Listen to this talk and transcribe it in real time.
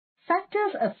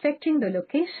Factors affecting the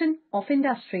location of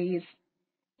industries.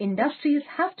 Industries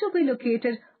have to be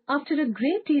located after a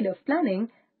great deal of planning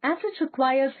as it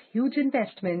requires huge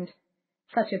investment.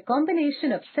 Such a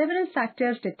combination of several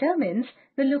factors determines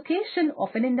the location of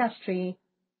an industry.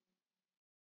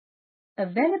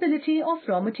 Availability of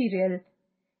raw material.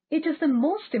 It is the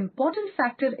most important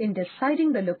factor in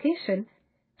deciding the location,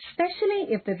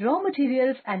 especially if the raw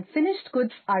materials and finished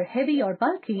goods are heavy or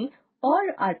bulky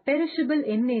or are perishable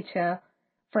in nature.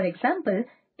 For example,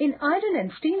 in iron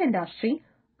and steel industry,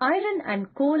 iron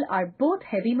and coal are both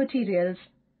heavy materials.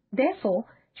 Therefore,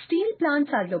 steel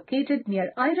plants are located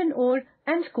near iron ore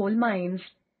and coal mines.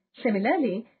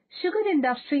 Similarly, sugar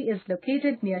industry is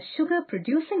located near sugar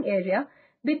producing area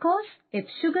because if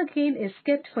sugarcane is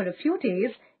kept for a few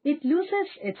days, it loses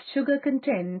its sugar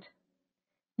content.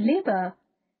 Labor.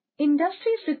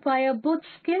 Industries require both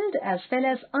skilled as well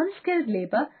as unskilled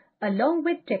labor along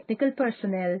with technical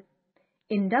personnel.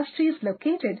 Industries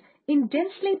located in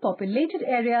densely populated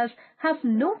areas have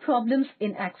no problems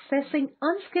in accessing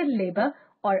unskilled labor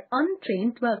or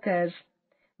untrained workers.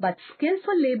 But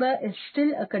skillful labor is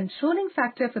still a controlling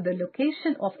factor for the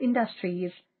location of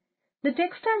industries. The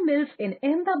textile mills in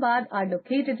Ahmedabad are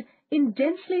located in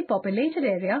densely populated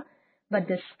area, but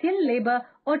the skilled labor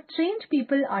or trained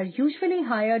people are usually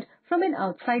hired from an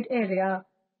outside area.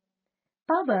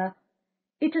 Power.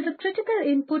 It is a critical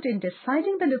input in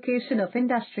deciding the location of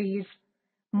industries.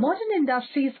 Modern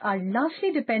industries are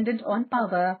largely dependent on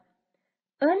power.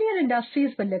 Earlier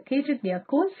industries were located near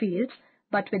coal fields,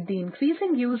 but with the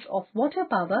increasing use of water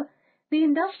power, the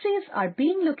industries are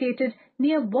being located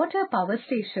near water power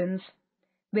stations.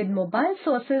 With mobile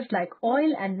sources like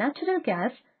oil and natural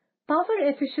gas, power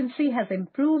efficiency has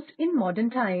improved in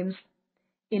modern times.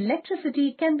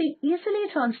 Electricity can be easily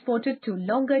transported to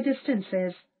longer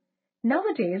distances.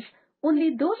 Nowadays,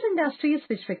 only those industries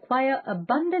which require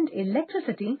abundant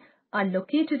electricity are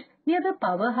located near the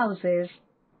powerhouses.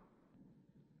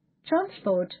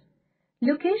 Transport.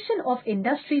 Location of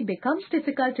industry becomes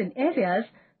difficult in areas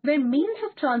where means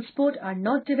of transport are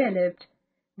not developed.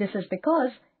 This is because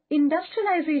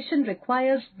industrialization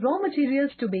requires raw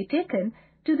materials to be taken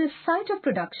to the site of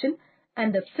production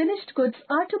and the finished goods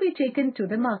are to be taken to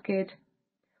the market.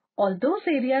 All those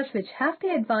areas which have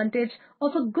the advantage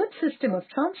of a good system of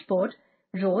transport,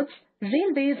 roads,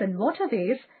 railways and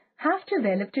waterways, have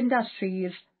developed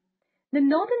industries. The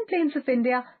northern plains of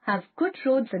India have good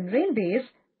roads and railways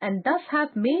and thus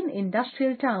have main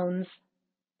industrial towns.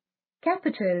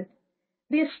 Capital.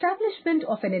 The establishment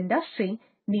of an industry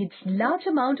needs large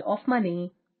amount of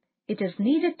money. It is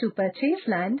needed to purchase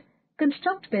land,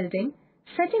 construct building,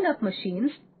 setting up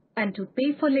machines, and to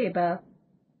pay for labor.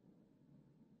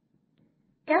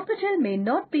 Capital may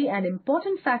not be an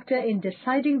important factor in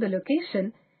deciding the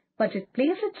location, but it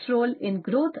plays its role in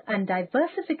growth and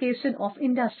diversification of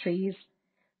industries.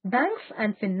 Banks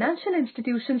and financial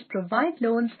institutions provide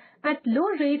loans at low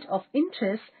rate of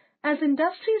interest as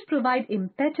industries provide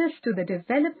impetus to the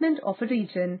development of a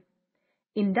region.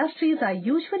 Industries are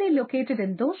usually located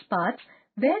in those parts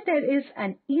where there is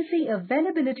an easy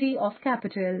availability of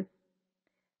capital.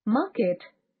 Market.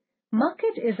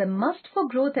 Market is a must for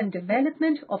growth and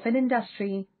development of an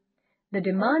industry. The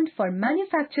demand for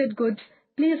manufactured goods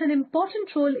plays an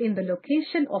important role in the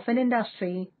location of an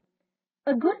industry.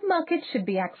 A good market should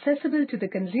be accessible to the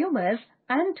consumers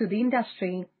and to the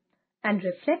industry, and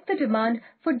reflect the demand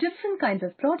for different kinds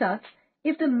of products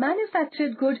if the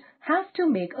manufactured good have to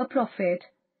make a profit.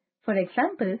 For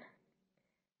example,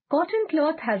 cotton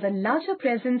cloth has a larger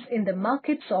presence in the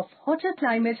markets of hotter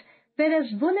climate,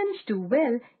 whereas woolens do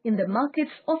well in the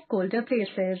markets of colder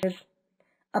places.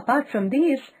 Apart from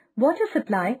these, water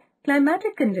supply,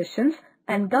 climatic conditions,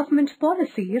 and government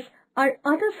policies are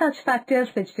other such factors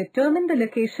which determine the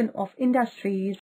location of industries.